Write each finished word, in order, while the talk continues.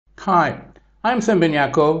Hi, I'm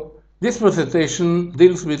Ben-Yaakov. This presentation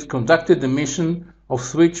deals with conducted emission of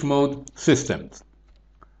switch mode systems.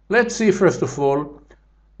 Let's see first of all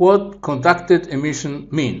what conducted emission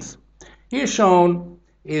means. Here shown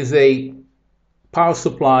is a power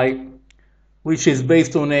supply which is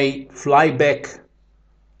based on a flyback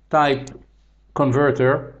type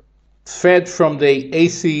converter. It's fed from the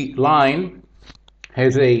AC line,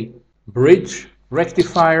 has a bridge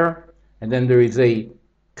rectifier, and then there is a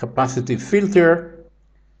capacitive filter.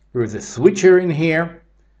 There is a switcher in here.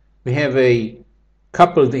 We have a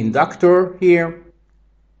coupled inductor here,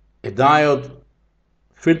 a diode,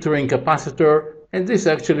 filtering capacitor, and this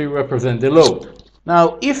actually represents the load.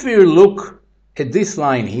 Now, if we look at this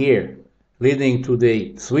line here leading to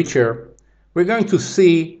the switcher, we're going to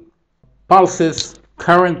see pulses,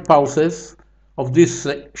 current pulses of this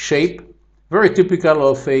shape, very typical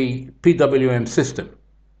of a PWM system.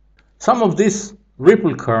 Some of this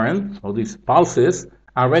ripple current, or these pulses,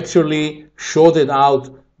 are actually shorted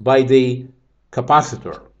out by the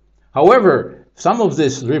capacitor. However, some of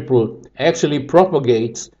this ripple actually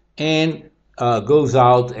propagates and goes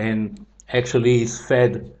out and actually is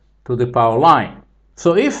fed to the power line.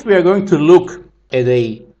 So if we are going to look at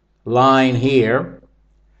a line here,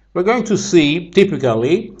 we're going to see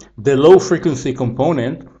typically the low frequency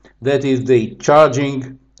component, that is the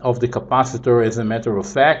charging of the capacitor, as a matter of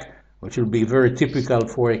fact, which will be very typical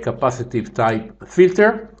for a capacitive type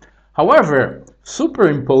filter. However,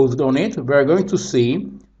 superimposed on it, we're going to see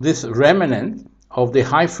this remnant of the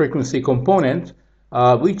high frequency component,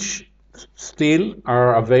 which still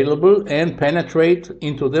are available and penetrate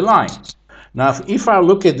into the line. Now, if I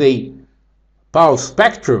look at the power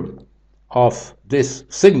spectrum of this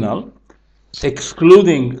signal,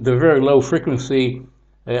 excluding the very low frequency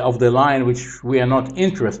of the line, which we are not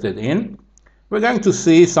interested in, we're going to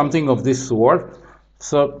see something of this sort.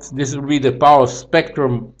 So this will be the power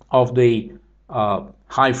spectrum of the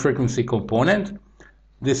high frequency component.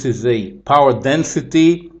 This is a power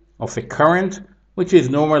density of a current, which is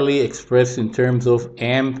normally expressed in terms of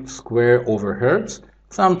amp square over hertz,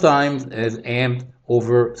 sometimes as amp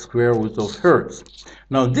over square root of hertz.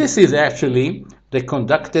 Now this is actually the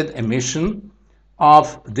conducted emission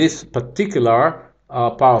of this particular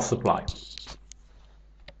power supply.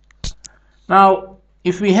 Now,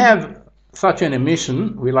 if we have such an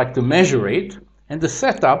emission, we like to measure it, and the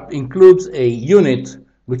setup includes a unit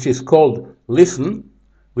which is called LISN,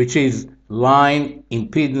 which is Line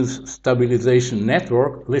Impedance Stabilization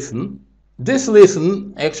Network, LISN. This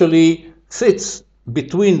LISN actually sits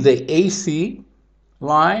between the AC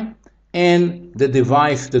line and the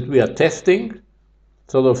device that we are testing,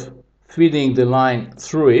 sort of feeding the line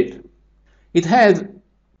through it. It has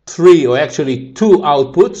three, or actually two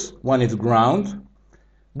outputs. One is ground,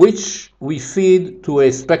 which we feed to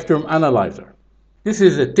a spectrum analyzer. This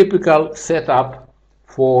is a typical setup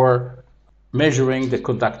for measuring the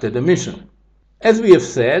conducted emission. As we have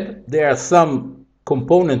said, there are some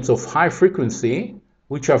components of high frequency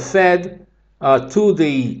which are fed to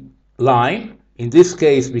the line. In this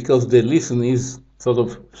case, because the LISN is sort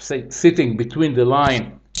of sitting between the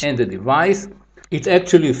line and the device, it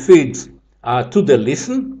actually feeds to the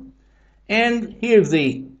LISN. And here's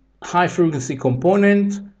the high frequency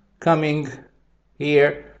component coming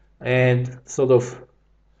here and sort of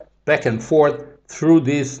back and forth through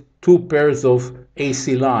these two pairs of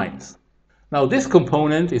AC lines. Now this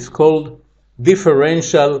component is called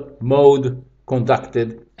differential mode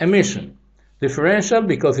conducted emission. Differential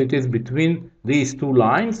because it is between these two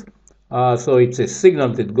lines, so it's a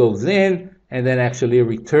signal that goes in and then actually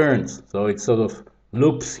returns. So it sort of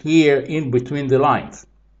loops here in between the lines.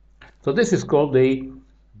 So this is called the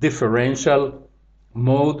differential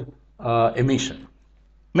mode emission.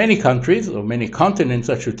 Many countries, or many continents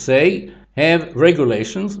I should say, have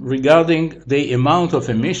regulations regarding the amount of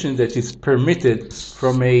emission that is permitted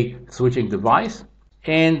from a switching device.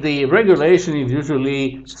 And the regulation is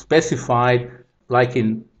usually specified like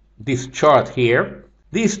in this chart here.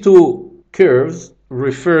 These two curves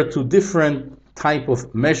refer to different type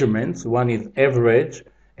of measurements. One is average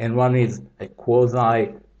and one is a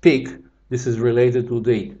quasi-peak. This is related to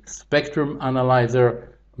the spectrum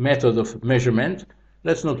analyzer method of measurement.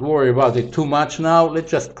 Let's not worry about it too much now. Let's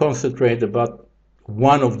just concentrate about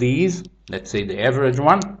one of these, let's say the average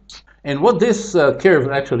one. And what this curve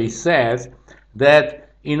actually says,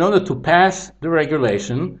 that in order to pass the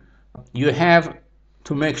regulation, you have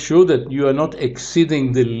to make sure that you are not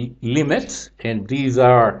exceeding the limits, and these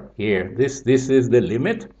are here. This is the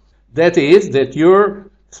limit. That is that your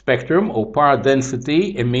spectrum or power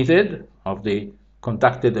density emitted of the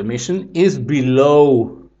conducted emission is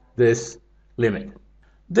below this limit.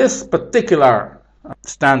 This particular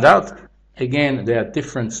standard, again, there are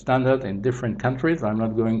different standards in different countries. I'm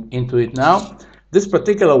not going into it now. This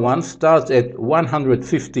particular one starts at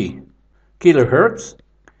 150 kilohertz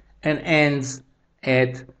and ends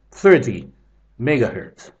at 30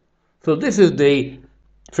 megahertz. So this is the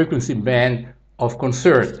frequency band of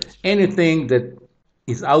concern. Anything that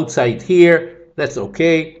is outside here, that's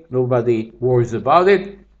okay. Nobody worries about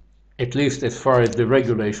it, at least as far as the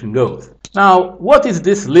regulation goes. Now, what is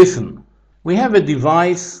this LISN? We have a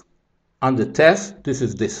device on the test. This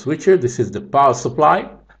is the switcher. This is the power supply.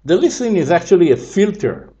 The LISN is actually a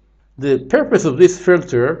filter. The purpose of this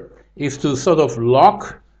filter is to sort of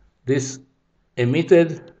lock this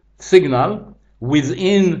emitted signal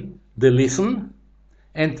within the LISN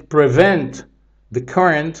and prevent the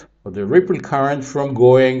current or the ripple current from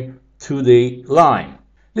going to the line.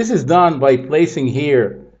 This is done by placing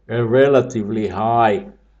here a relatively high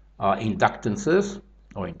inductances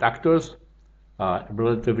or inductors,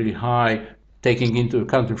 relatively high, taking into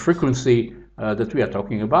account the frequency that we are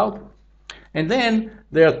talking about. And then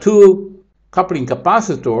there are two coupling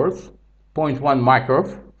capacitors, 0.1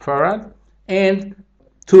 microfarad, and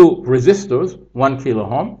two resistors, 1 kilo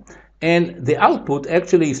ohm. And the output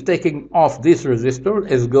actually is taken off this resistor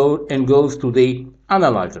and goes to the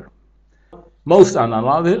analyzer. Most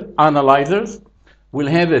analyzers will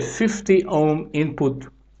have a 50 ohm input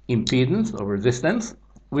impedance or resistance,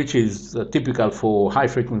 which is typical for high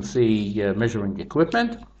frequency measuring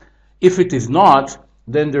equipment. If it is not,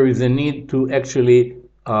 then there is a need to actually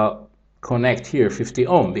connect here 50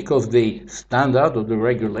 ohm, because the standard or the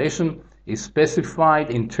regulation is specified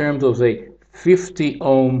in terms of a 50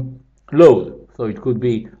 ohm load. So it could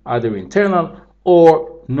be either internal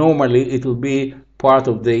or normally it will be part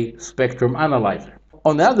of the spectrum analyzer.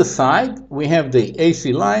 On the other side, we have the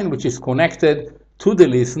AC line, which is connected to the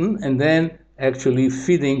LISN and then actually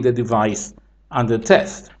feeding the device under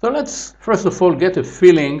test. So let's first of all get a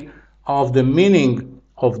feeling of the meaning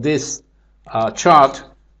of this chart,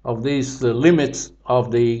 of these limits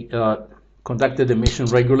of the conducted emission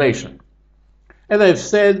regulation. As I've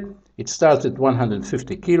said, it starts at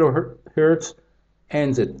 150 kilohertz,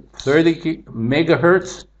 ends at 30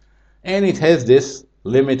 megahertz, and it has this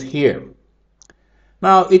limit here.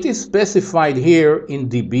 Now, it is specified here in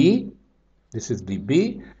dB, this is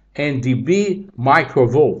dB, and dB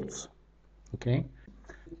microvolts, okay?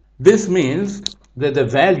 This means that the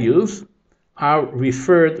values are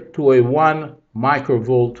referred to a 1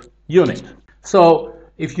 microvolt unit. So,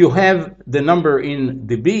 if you have the number in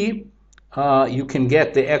dB, you can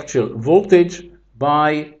get the actual voltage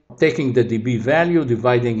by taking the dB value,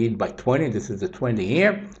 dividing it by 20, this is the 20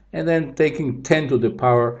 here, and then taking 10 to the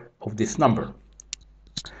power of this number.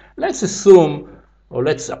 Let's assume, or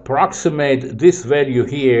let's approximate this value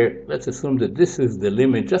here. Let's assume that this is the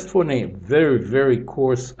limit, just for a very, very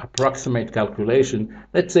coarse approximate calculation.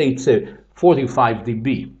 Let's say it's a 45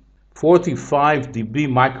 dB. 45 dB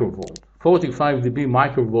microvolt. 45 dB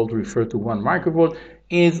microvolt referred to 1 microvolt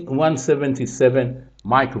is 177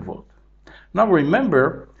 microvolt. Now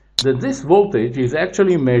remember that this voltage is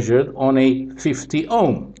actually measured on a 50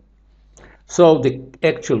 ohm. So the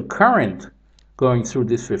actual current going through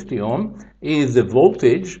this 50 ohm is the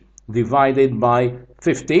voltage divided by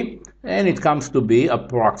 50, and it comes to be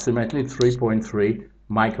approximately 3.3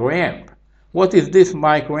 microamp. What is this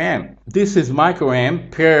microamp? This is microamp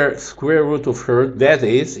per square root of hertz. That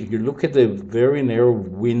is, if you look at the very narrow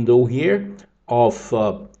window here of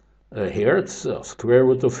hertz, square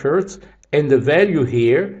root of hertz, and the value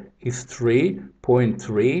here is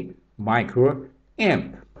 3.3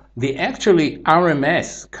 microamp. The actually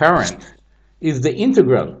RMS current is the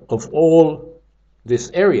integral of all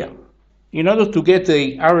this area. In order to get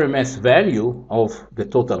the RMS value of the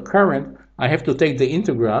total current, I have to take the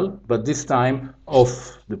integral, but this time of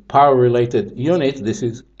the power-related unit. This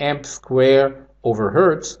is amp square over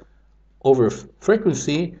hertz over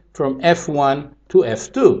frequency from F1 to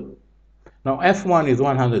F2. Now F1 is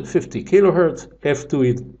 150 kilohertz,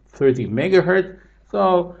 F2 is 30 megahertz,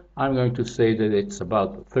 so I'm going to say that it's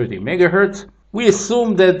about 30 megahertz. We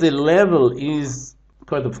assume that the level is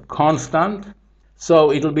kind of constant,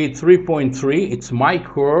 so it'll be 3.3, it's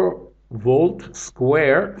microvolt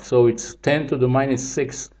square, so it's 10 to the minus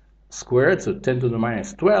 6 squared, so 10 to the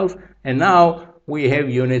minus 12, and now we have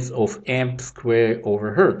units of amp square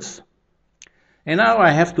over hertz. And now I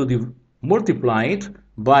have to multiply it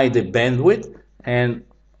by the bandwidth, and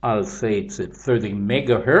I'll say it's at 30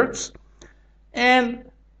 megahertz, and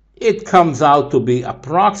it comes out to be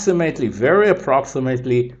approximately, very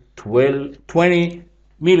approximately 20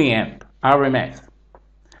 milliamp RMS.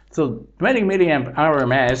 So 20 milliamp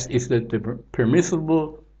RMS is the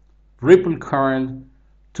permissible ripple current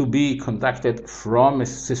to be conducted from a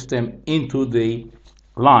system into the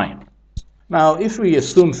line. Now, if we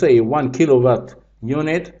assume, say, a 1 kilowatt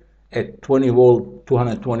unit at 20 volt,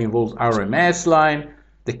 220 volts RMS line,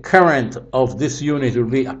 the current of this unit will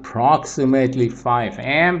be approximately 5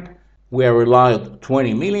 amp. We are allowed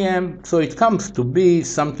 20 milliamp, so it comes to be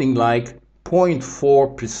something like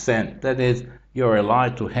 0.4%. That is, you're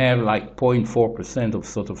allowed to have like 0.4% of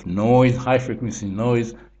sort of noise, high frequency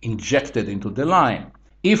noise, injected into the line.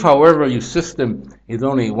 If, however, your system is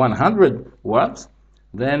only 100 watts,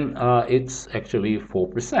 then it's actually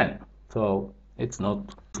 4%. So it's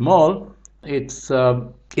not small. It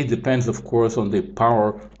depends, of course, on the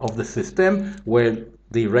power of the system, where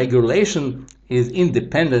the regulation is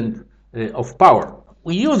independent of power.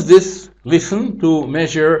 We use this LISN to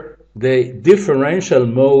measure the differential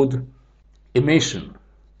mode emission.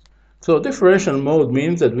 So differential mode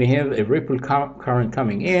means that we have a ripple current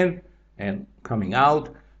coming in and coming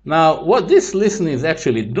out. Now, what this LISN is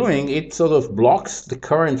actually doing, it sort of blocks the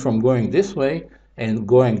current from going this way and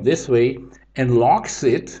going this way and locks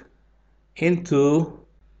it into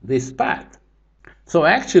this path. So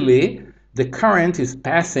actually, the current is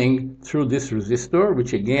passing through this resistor,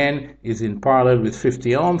 which again is in parallel with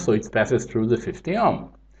 50 ohms, so it passes through the 50 ohm.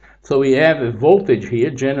 So we have a voltage here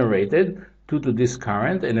generated due to this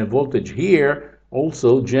current, and a voltage here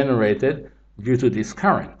also generated due to this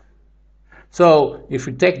current. So if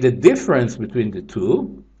we take the difference between the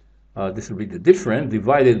two, this will be the difference,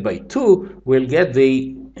 divided by 2, we'll get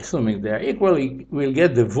the, assuming they're equal, we'll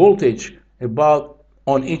get the voltage about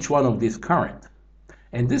on each one of these current.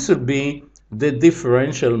 And this will be the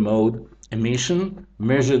differential mode emission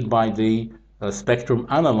measured by the spectrum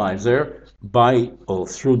analyzer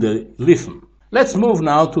through the LISN. Let's move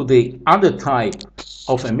now to the other type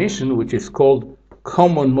of emission, which is called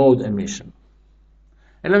common mode emission.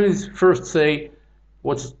 And let me first say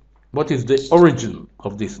what is the origin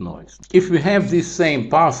of this noise. If we have this same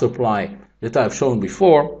power supply that I've shown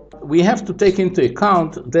before, we have to take into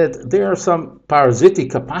account that there are some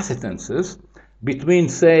parasitic capacitances between,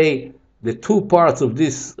 say, the two parts of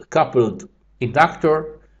this coupled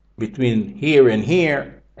inductor. Between here and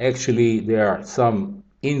here, actually there are some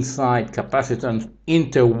inside capacitance,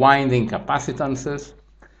 interwinding capacitances.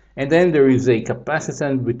 And then there is a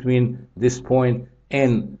capacitance between this point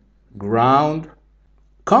and ground.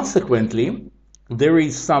 Consequently, there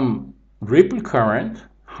is some ripple current,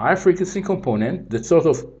 high frequency component, that sort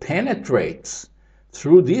of penetrates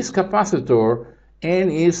through this capacitor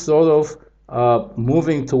and is sort of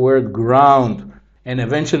moving toward ground and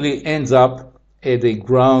eventually ends up at the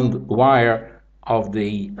ground wire of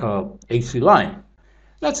the AC line.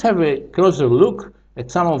 Let's have a closer look at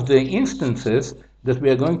some of the instances that we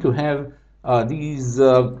are going to have these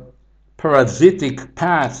parasitic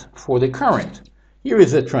paths for the current. Here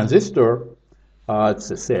is a transistor.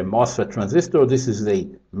 It's a MOSFET transistor. This is the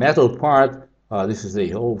metal part. This is a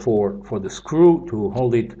hole for the screw to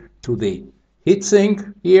hold it to the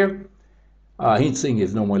heatsink here. Heatsink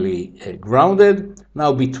is normally grounded.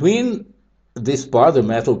 Now between this part, the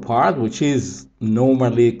metal part, which is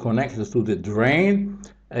normally connected to the drain,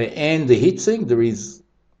 and the heatsink, there is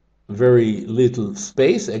very little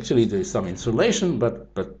space. Actually, there is some insulation,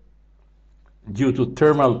 but due to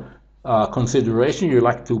thermal consideration, you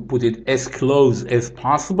like to put it as close as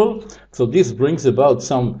possible. So this brings about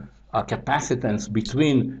some capacitance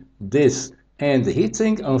between this and the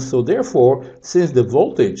heatsink, and so therefore, since the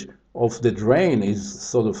voltage of the drain is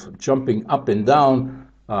sort of jumping up and down,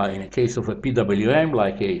 in a case of a PWM,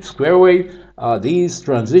 like a square wave, these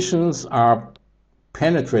transitions are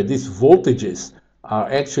penetrate, these voltages are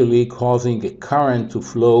actually causing a current to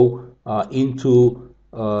flow into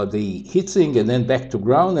the heatsink and then back to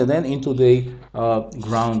ground and then into the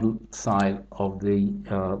ground side of the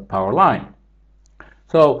power line.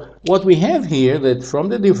 So what we have here, that from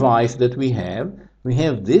the device that we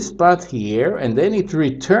have this path here, and then it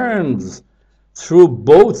returns through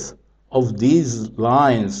both of these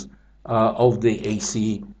lines of the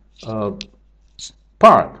AC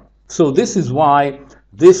part. So this is why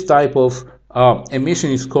this type of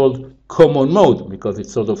emission is called common mode, because it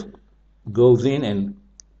sort of goes in and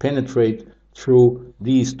penetrates through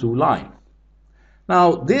these two lines.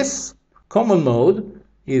 Now this common mode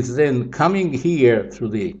is then coming here through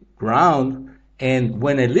the ground, and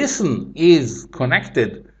when a LISN is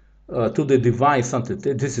connected to the device,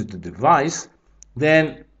 this is the device,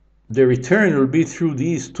 then the return will be through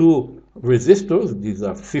these two resistors. These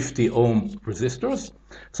are 50 ohm resistors.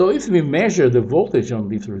 So if we measure the voltage on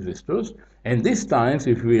these resistors, and this time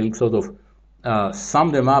if we'll sort of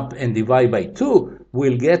sum them up and divide by 2,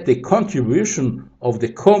 we'll get the contribution of the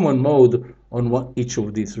common mode on each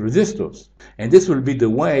of these resistors. And this will be the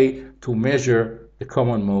way to measure the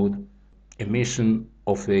common mode emission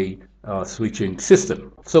of a switching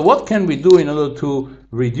system. So what can we do in order to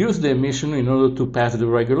reduce the emission in order to pass the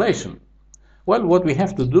regulation? Well, what we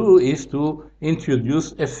have to do is to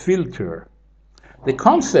introduce a filter. The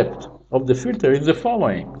concept of the filter is the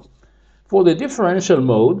following. For the differential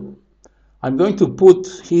mode, I'm going to put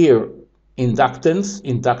here inductance,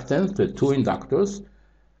 the two inductors,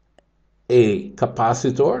 a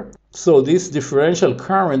capacitor. So this differential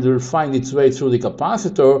current will find its way through the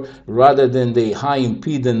capacitor rather than the high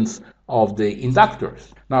impedance of the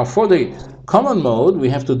inductors. Now for the common mode, we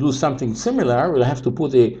have to do something similar. We'll have to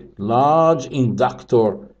put a large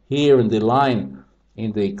inductor here in the line,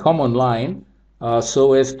 in the common line,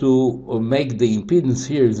 so as to make the impedance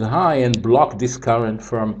here is high and block this current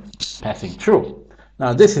from passing through.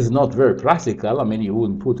 Now this is not very practical. I mean, you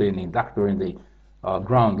wouldn't put an inductor in the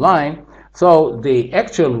ground line. So the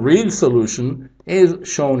actual real solution is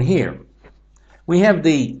shown here. We have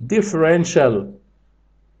the differential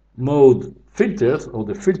mode filters, or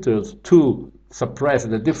the filters to suppress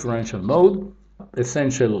the differential mode,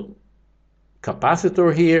 essential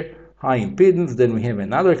capacitor here, high impedance, then we have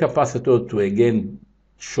another capacitor to again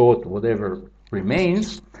short whatever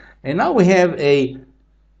remains, and now we have a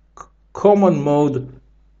common mode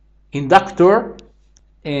inductor,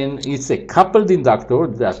 and it's a coupled inductor.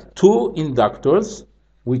 There are two inductors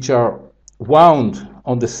which are wound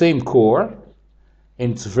on the same core,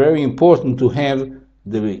 and it's very important to have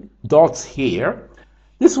the dots here.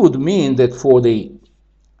 This would mean that for the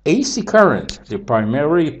AC current, the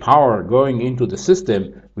primary power going into the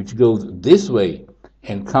system, which goes this way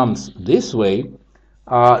and comes this way,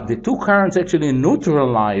 the two currents actually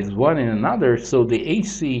neutralize one another, so the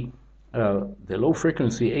AC, the low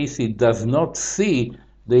frequency AC, does not see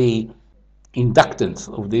the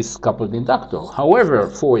inductance of this coupled inductor. However,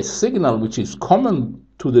 for a signal which is common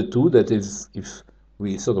to the two, that is, if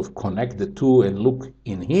we sort of connect the two and look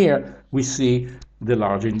in here, we see the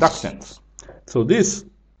large inductance. So this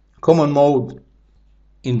common mode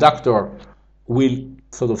inductor will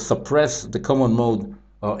sort of suppress the common mode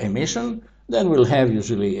emission. Then we'll have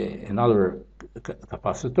usually another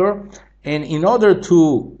capacitor. And in order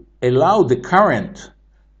to allow the current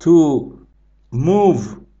to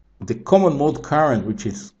move the common mode current, which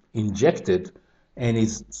is injected and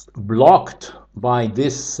is blocked by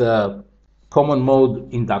this common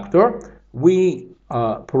mode inductor, we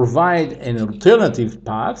provide an alternative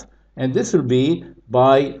path, and this will be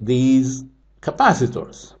by these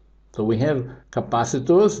capacitors. So we have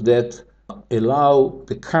capacitors that allow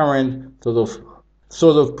the current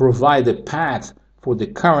sort of provide a path for the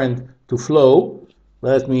current to flow.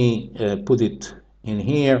 Let me put it in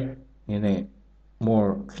here in a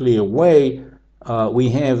more clear way. We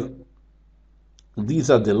have, these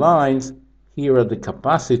are the lines, here are the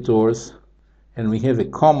capacitors, and we have a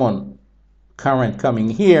common current coming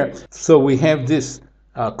here. So we have this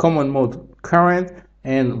common mode current,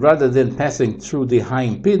 and rather than passing through the high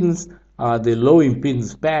impedance, the low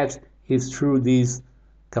impedance path is through these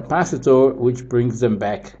capacitor, which brings them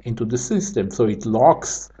back into the system. So it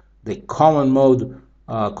locks the common mode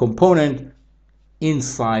component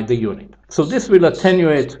inside the unit. So this will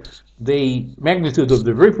attenuate the magnitude of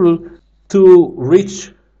the ripple to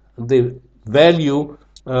reach the value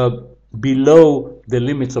below the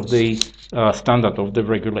limits of the standard of the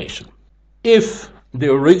regulation. If the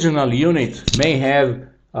original unit may have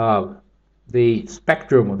the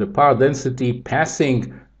spectrum or the power density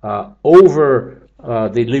passing over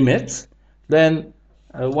the limits, then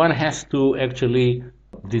one has to actually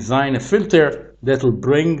design a filter that will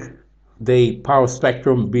bring the power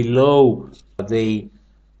spectrum below the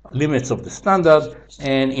limits of the standard,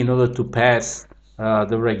 and in order to pass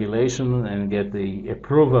the regulation and get the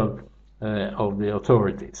approval of the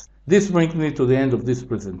authorities. This brings me to the end of this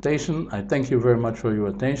presentation. I thank you very much for your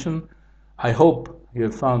attention. I hope you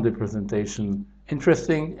have found the presentation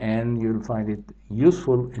interesting and you'll find it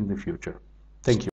useful in the future. Thank you.